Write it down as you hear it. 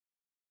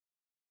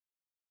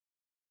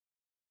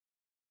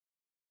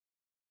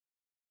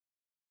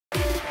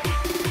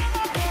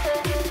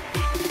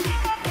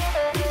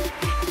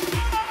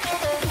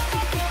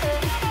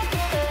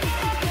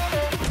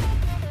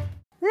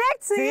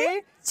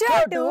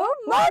Chotu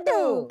Motu.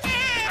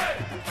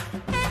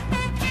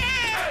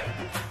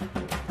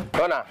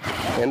 అవునా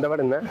ఎంత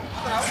పడిందా?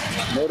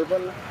 3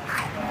 రూపాయలు.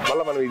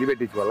 మళ్ళీ మనం ఇది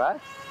పెట్టించుకోవాలా?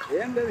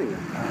 ఏం లేదు.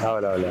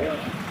 అవునవులే.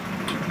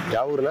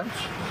 యా ఊరునా?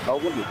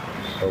 అవుతుంది.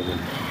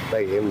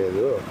 ఏం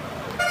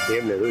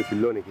లేదు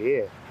పిల్లోనికి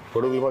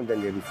పొడుగులు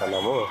పంచని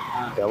చేపిస్తున్నాము.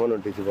 ఏమన్నా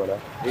ఉంటిచ్చిపోనా?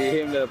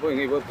 ఏం లేదు.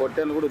 ఇంక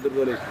పొట్టెలు కూడా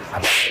ఉద్దురుకోలేదు.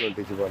 అట్లా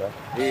ఉంటిచ్చిపోనా?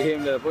 ఏం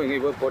లేదు.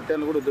 ఇంక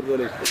పొట్టెలు కూడా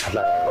ఉద్దురుకోలేదు.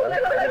 అట్లా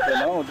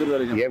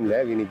ఉద్దురుకోలేదు. ఏం లే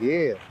వీనికి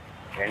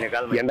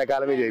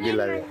ఎండాకాలమే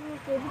చేపిల్లాది.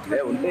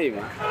 ఉంటాయి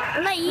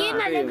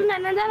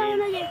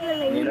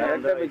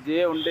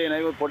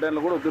పొట్టెలు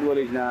కూడా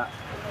ఉద్దురుకోలేసిన.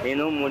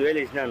 నేను 3000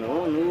 ఇచ్చినాను,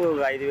 నువ్వు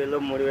 5000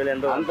 3000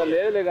 ఎంతో. అంత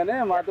లేదులే కానీ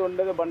మాతో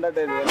ఉండేది బండట.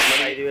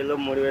 5000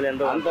 3000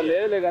 ఎంతో. అంత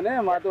లేదులే కానీ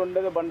మాతో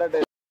ఉండేది బండట.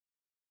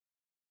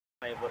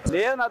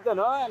 లేదు నాతో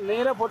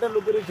నేనే పొట్టెలు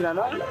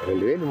ఉద్దురిచ్చినాను.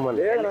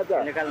 లేదు నాతో.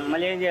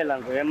 మళ్ళీ ఏం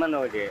చేయాలనుకో ఏమన్నా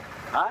ఒకటి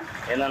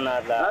ఏమన్నా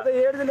అట్లా నాతో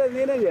ఏడుది లేదు.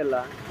 నేనేం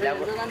చేయాలా?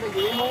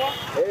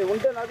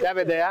 ఉంటే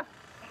పెద్దయ్యా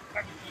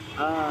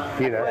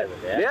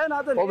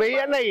నాతో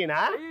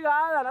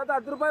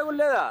 10 రూపాయలు కూడా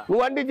లేదా?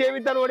 నువ్వు అంటి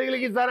చేపిస్తాను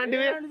ఒడిగిలికి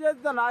ఇస్తానంటివి.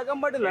 నాకం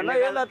పట్టిందన్నా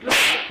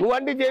నువ్వు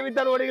అంటి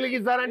చేపిస్తాను ఒడిగిలికి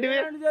ఇస్తానంటివి.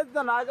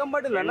 నాకం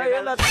పట్టిందన్నా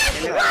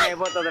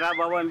అయిపోతుంది రా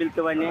బాబు అని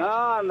పిలుస్తావని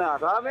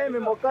రామే మీ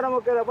మొక్కన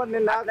మొక్కేదప్ప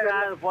నిన్న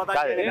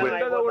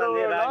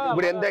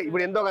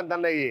ఇప్పుడు ఎంతో కొంత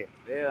అన్నయ్యి.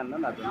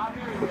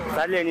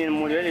 సర్లే నేను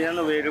 3000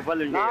 ఇచ్చాను, 1000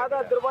 రూపాయలు. నాకు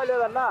 10 రూపాయలు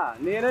లేదన్నా.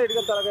 నేనే ఇటుక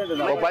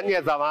తలకైంది. ఒక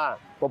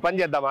పని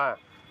చేద్దామా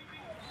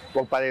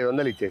ఒక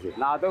 1500 ఇచ్చేసి.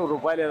 నాతో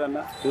రూపాయి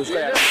లేదన్నా. చూసుకో.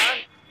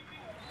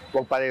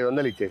 ఒక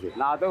 1500 ఇచ్చేసి.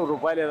 నాతో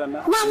రూపాయి లేదన్నా.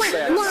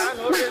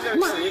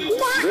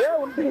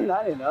 ఉంటుందా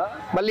నేను?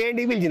 మళ్ళీ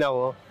ఏంటి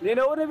పిలిచినావు? నేను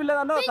ఎవరిని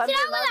పిల్లదన్నా.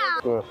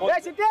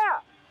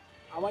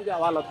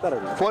 వాళ్ళు వస్తారు.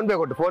 ఫోన్ పే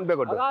కొట్టు.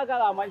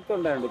 కదా ఆ మంచితో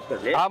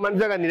ఉండండి. ఆ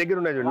మనిషి నీ దగ్గర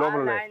ఉన్నాయి చూడు, లోపల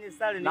ఉన్నాయి.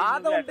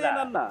 నాతో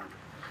ఉంటేనన్నా.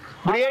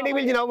 ఇప్పుడు ఏంటి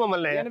పిలిచినావు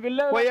మమ్మల్ని?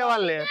 పోయే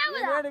వాళ్ళని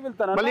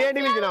మళ్ళీ ఏంటి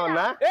పిలిచినావు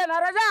అన్నా?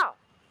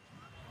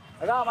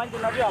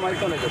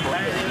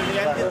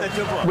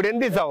 ఇప్పుడు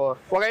ఎంత ఇస్తావు?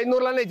 ఒక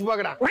 500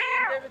 ఇచ్చిపోకడా.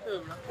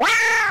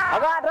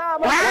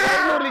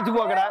 500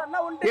 ఇచ్చిపోకడా.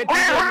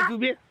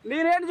 చూపి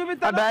నేనేం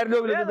చూపిస్తాను. డైరెక్ట్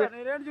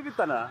నేనేం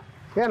చూపిస్తాను.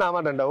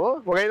 ఏనామాట అంటావు?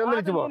 ఒక 500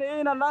 ఇచ్చిపో.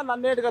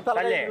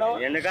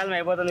 ఎండాకాలం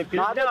అయిపోతుంది.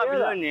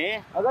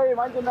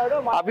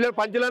 ఆ పిల్లలు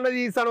పంచులు అన్నది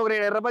ఇస్తాను, ఒక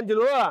 2 ఎర్ర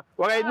పంచులు.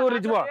 ఒక 500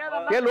 ఇచ్చిపో.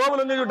 ఏ లోపల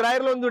ఉంది చూడు,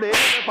 డ్రైవర్ లో ఉంది చూడు.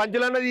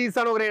 పంచులు అన్నది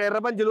ఇస్తాను, ఒక 2 ఎర్ర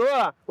పంచులు.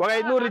 ఒక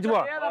 500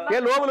 ఇచ్చిపో. ఏ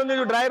లోపల ఉంది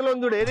చూడు, డ్రైవర్ లో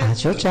ఉంది చూడు.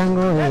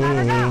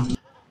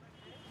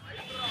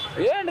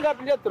 ఏంటి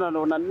అట్లా చెప్తున్నావు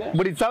నువ్వు నన్ను?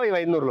 ఇప్పుడు ఇస్తావా ఈ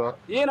 500లో?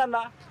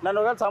 ఈయనన్నా నన్ను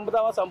ఒకవేళ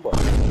చంపుతావా చంపు.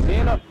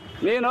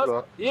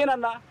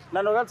 ఈయనన్నా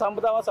నన్ను ఒకవేళ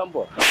చంపుతావా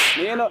చంపు.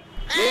 నేను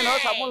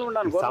సమ్ములు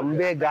ఉన్నాను.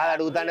 సంబే గాలి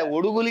అడుగుతానే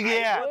ఒడుగులికి.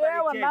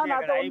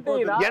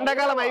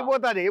 ఎండాకాలం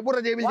అయిపోతుంది. ఎప్పుడు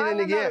చేపించింది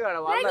నీకు?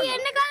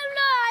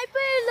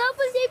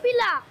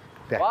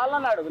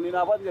 వాళ్ళని అడుగు, నేను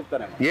అబద్ధం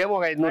చెప్తాను. ఏమో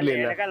ఒక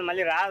 500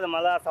 మళ్ళీ రాదు.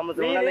 మళ్ళా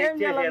సంవత్సరం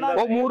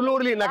ఒక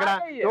 300 అక్కడ.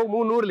 ఒక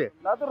 300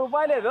 నాతో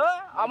రూపాయి లేదు.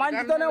 ఆ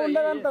మంచితోనే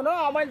ఉండదంతాను.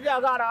 ఆ మంచి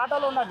అగాడ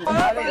ఆటోలో ఉన్నది.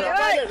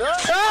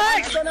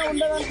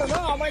 ఉండదంతాను.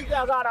 ఆ మంచి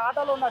అగాడ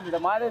ఆటోలో ఉన్నది.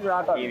 మాదే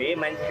ఆటో. ఇవి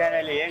మంచి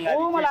కార్యాలు ఏం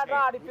అట్లా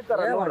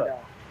ఆడిపిస్తారు.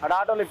 ఆడ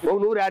ఆటోలు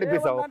 100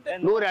 ఆడిపిస్తావు.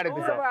 100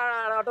 ఆడిపిస్తావు.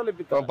 ఆటోలు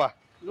ఇప్పిస్తావు.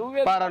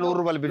 నువ్వే 100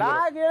 రూపాయలు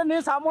నీ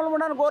సమ్ములు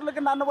ఉన్నాను.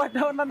 గోర్లకి నన్ను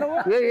పట్టినా నువ్వు.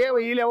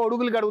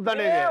 ఒడుగులకి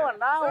అడుగుతానే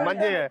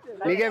మంచి.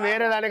 నీకే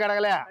వేరే దానికి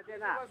అడగలే.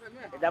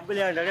 డబ్బులు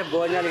ఏమంటే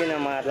భోజనాలు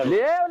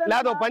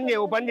లేదు. ఓ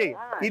పని చేయి.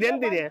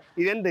 ఇదెంతిది?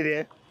 ఇది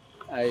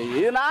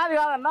నాది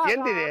కాదన్నా.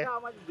 ఎంతిది?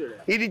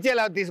 ఇది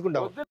ఇచ్చేలా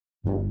తీసుకుంటావు.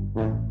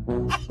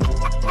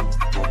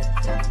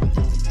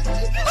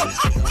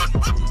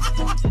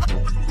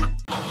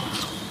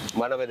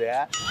 మన మీద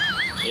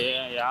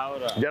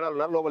జనాలు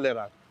ఉన్నారు, లోపల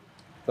లేరా?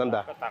 ఎంత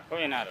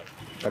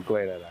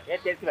తక్కువైనారా?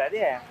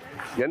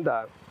 ఎంత?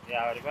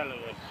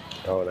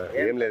 అవునా?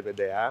 ఏం లేదు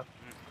పెద్దయ్య,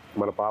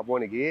 మన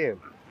పాపోనికి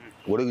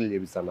ఒడుగులు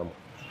చేపిస్తున్నాము.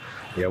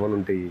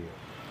 ఏమనుంటాయి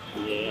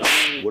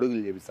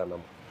ఒడుగులు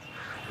చేపిస్తున్నాము.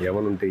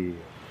 ఏమనుంటాయి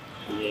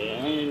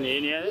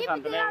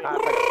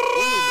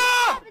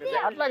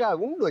అట్లాగా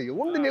ఉండు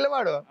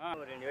నిలవాడు.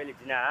 2000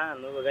 ఇచ్చినా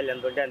నువ్వు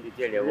ఎంత ఉంటే అంత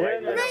ఇచ్చేది.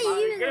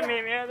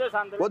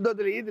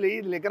 వద్దు ఈదులే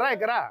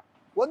ఎకరా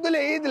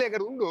వద్దులే ఈదులే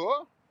ఇక్కడ ఉండు.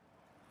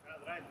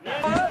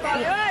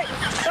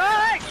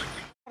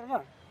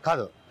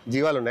 కాదు,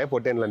 జీవాలు ఉన్నాయి,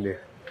 పొట్టేన్లండి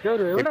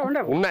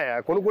ఉన్నాయా?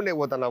 కొనుక్కుండే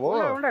పోతున్నాము.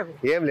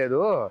 ఏం లేదు,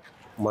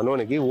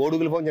 మనోనికి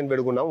ఓడుగుల పంచని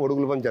పెడుకున్నాం.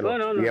 ఒడుగుల పంచను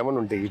ఏమన్నా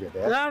ఉంటాయి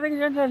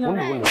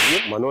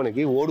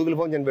మనోనికి ఓడుగుల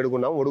పంచని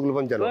పెడుకున్నాం. ఒడుగుల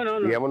పంచను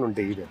ఏమన్నా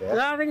ఉంటాయి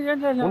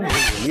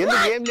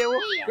ఎందుకు? ఏం లేవు.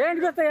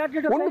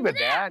 ఉండు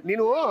పెద్ద,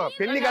 నేను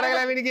పెళ్లికి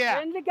అడగలే వీనికి.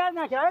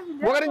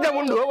 ఒక నిమిషం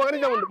ఉండు.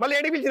 మళ్ళీ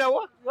ఏడికి పిలిచినావు?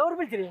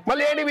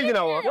 మళ్ళీ ఏడికి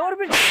పిలిచినావు?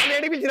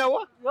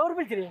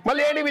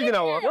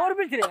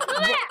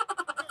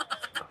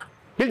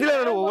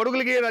 పిలిచలేదు నువ్వు.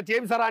 ఒడుగులకి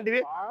చేపిస్తారా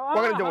అంటివి?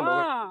 ఒక నిమిషం ఉండు.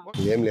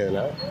 ఏం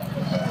లేదనా,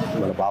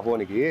 మన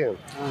పాపోనికి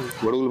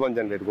ఒడుగులు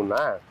పంచని పెట్టుకున్నా.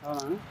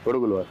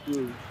 ఒడుగులు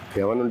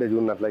ఏమన్నా ఉంటే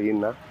చూడన్నా, అట్లా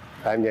ఈయన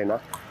సాయం చేయనా?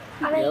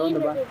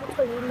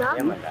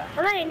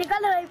 అలా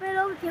ఎన్నికలు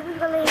అయిపోయేలోపు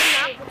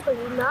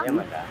చూపించుకోలేదా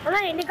అలా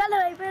ఎన్నికలు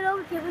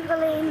అయిపోయేలోపు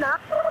చూపించుకోలేదా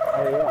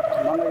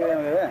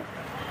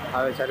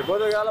అవి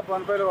సరిపోదు కదా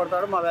పనిపైలు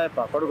కొడతాడు మా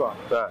దాయప్ప కొడుకో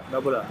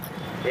డబ్బులు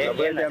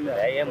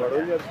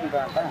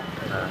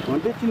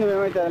ఇచ్చింది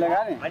ఏమైతుందిలే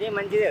కానీ మరి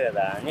మంచిదే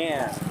కదా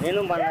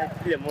నేను మన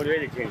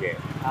 3000 ఇచ్చింది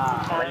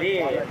మళ్ళీ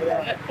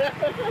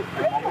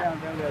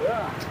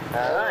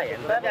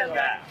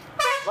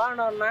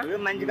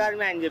మంచి కాదు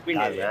అని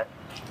చెప్పింది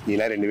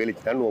ఈయన 2000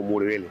 ఇచ్చినా నువ్వు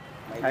 3000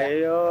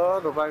 అయ్యో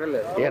రూపాయలు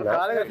లేదు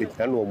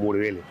ఇచ్చినా నువ్వు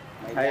 3000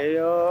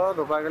 అయ్యో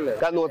రూపాయలు లేదు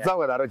కాదు నువ్వు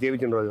వస్తావు కదా ఆ రోజు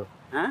చేయించిన రోజు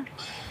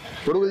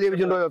కొడుకులు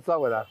చేయించిన రోజు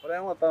వస్తావు కదా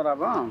వస్తాం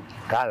రాబా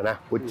కాదనా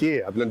వచ్చి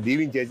అట్లా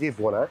దీవించేసి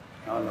పోనా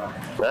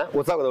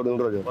వస్తావు కదా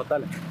ఒకటి రోజు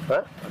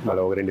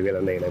మళ్ళీ ఒక 2000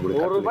 అన్నాయి ఇప్పుడు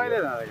రూపాయలు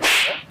లేదు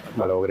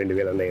మళ్ళీ ఒక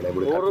 2000 అన్నాయి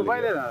ఇప్పుడు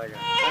రూపాయలు లేదు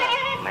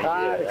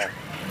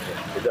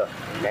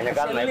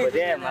వెనకాలం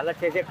అయిపోతే మళ్ళీ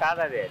చేసే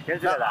కాదు అది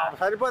తెలుసు కదా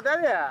సరిపోతే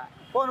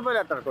ఫోన్ పైలు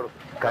ఎత్తాడు కొడుకు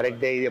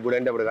కరెక్టే ఇది ఎప్పుడు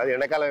అంటే అప్పుడు కాదు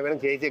ఎండాకాలం ఏమైనా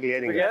చేసేకి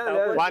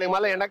లేదు వానికి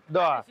మళ్ళీ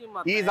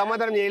ఈ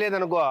సంవత్సరం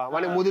చేయలేదనుకో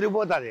వానికి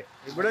ముదిరిపోతుంది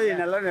ఇప్పుడు ఈ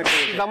నెల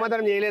ఈ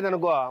సంవత్సరం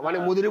చేయలేదనుకో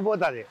వానికి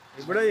ముదిరిపోతుంది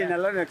ఇప్పుడు ఈ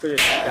నెల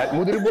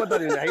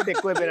ముదిరిపోతుంది హైట్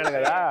ఎక్కువైపోయినాడు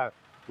కదా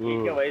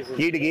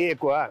వీటికి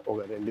ఎక్కువ ఒక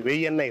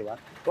 2000 అన్నాయి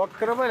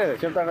ఒక్క రూపాయలు లేదు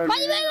చెప్తాడు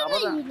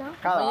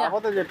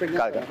అబద్ధం చెప్పి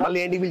కాదు మళ్ళీ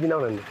ఏంటికి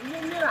పిలిచినావు నన్ను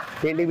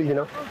ఏంటికి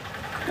పిలిచినావు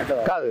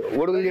కాదు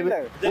ఒడుగులు చెప్పి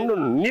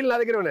నీళ్ళు నా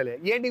దగ్గర ఉండాలి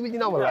ఏంటికి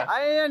పిలిచినావు మళ్ళీ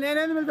అయ్యా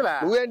నేనేది పిలుతులా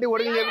నువ్వేంటి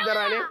ఒడుగులు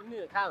చెప్తారా అని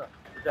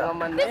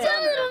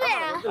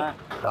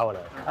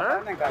అవునా